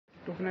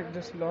To connect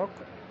this lock,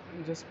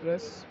 just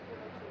press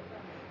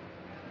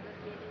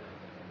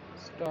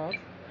star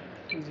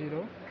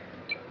 0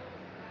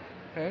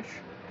 hash,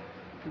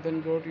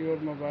 then go to your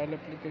mobile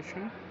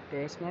application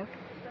to Smart.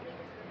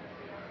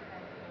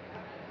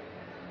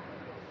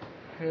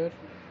 Here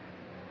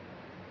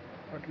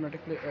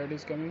automatically ad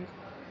is coming.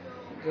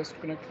 Just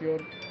connect your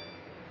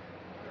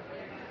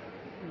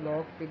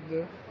lock with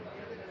the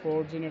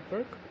 4G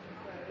network.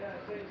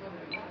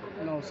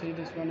 Now see,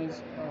 this one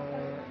is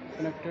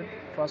connected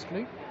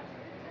fastly.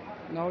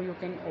 Now you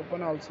can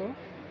open also,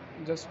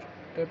 just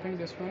tapping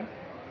this one,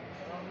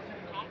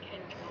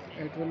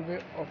 it will be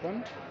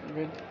open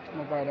with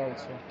mobile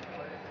also.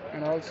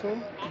 And also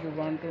you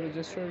want to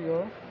register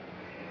your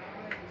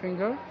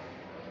finger,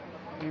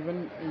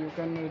 even you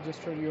can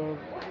register your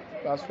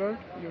password,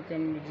 you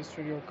can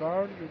register your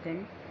card, you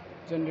can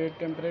generate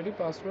temporary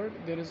password.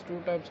 There is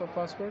two types of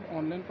password: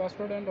 online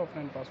password and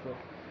offline password.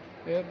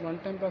 Here one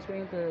time password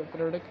and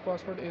periodic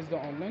password is the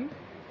online,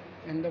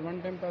 and the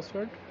one time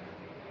password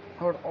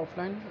or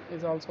offline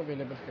is also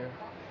available here.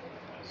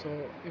 So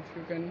if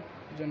you can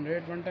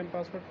generate one time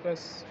password,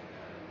 press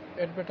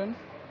add button.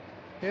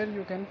 Here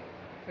you can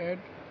add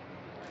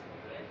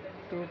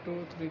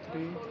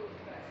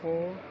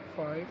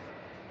 223345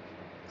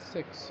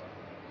 6,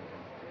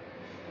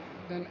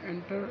 then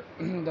enter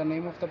the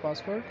name of the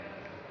password,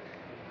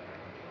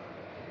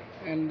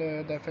 and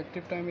the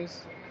effective time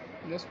is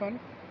this one,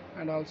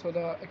 and also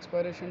the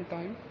expiration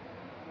time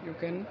you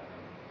can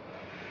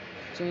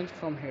change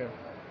from here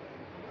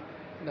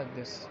like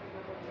this.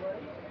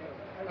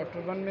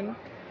 After 1 minute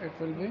it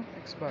will be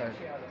expired.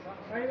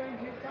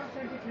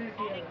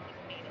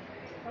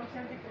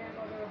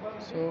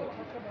 So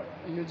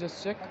you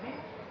just check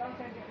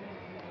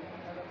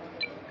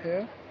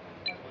here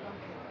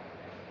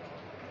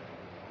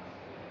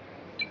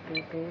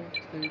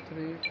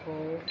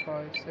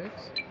 223345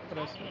 6,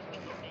 press,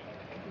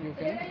 you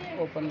can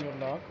open your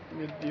lock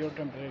with your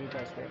temporary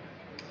password.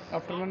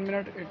 After 1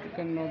 minute it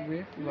cannot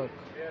be work.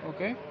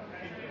 Okay,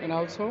 and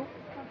also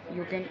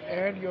you can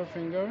add your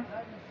finger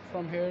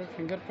from here,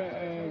 finger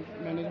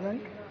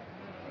management,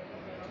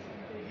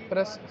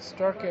 press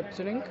start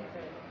capturing.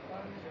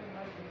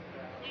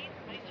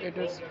 It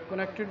is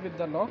connected with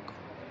the lock.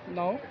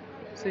 Now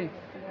see,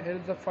 here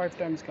is the 5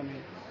 times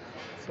coming.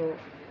 So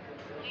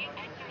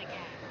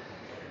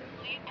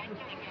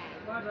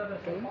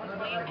 2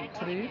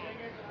 3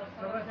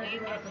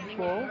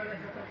 4,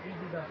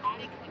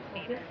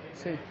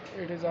 see,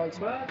 it is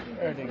also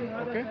adding.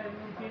 Okay,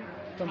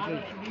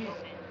 complete.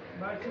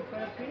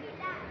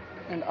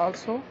 And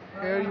also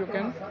here you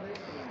can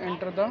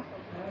enter the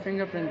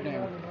fingerprint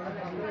name.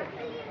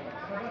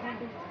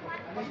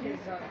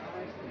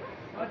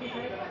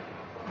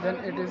 Then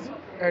it is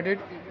added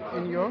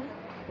in your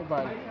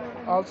mobile.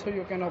 Also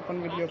you can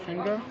open with your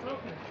finger,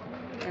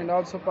 and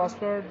also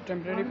password,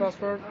 temporary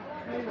password,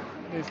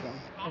 this one.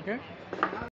 Okay.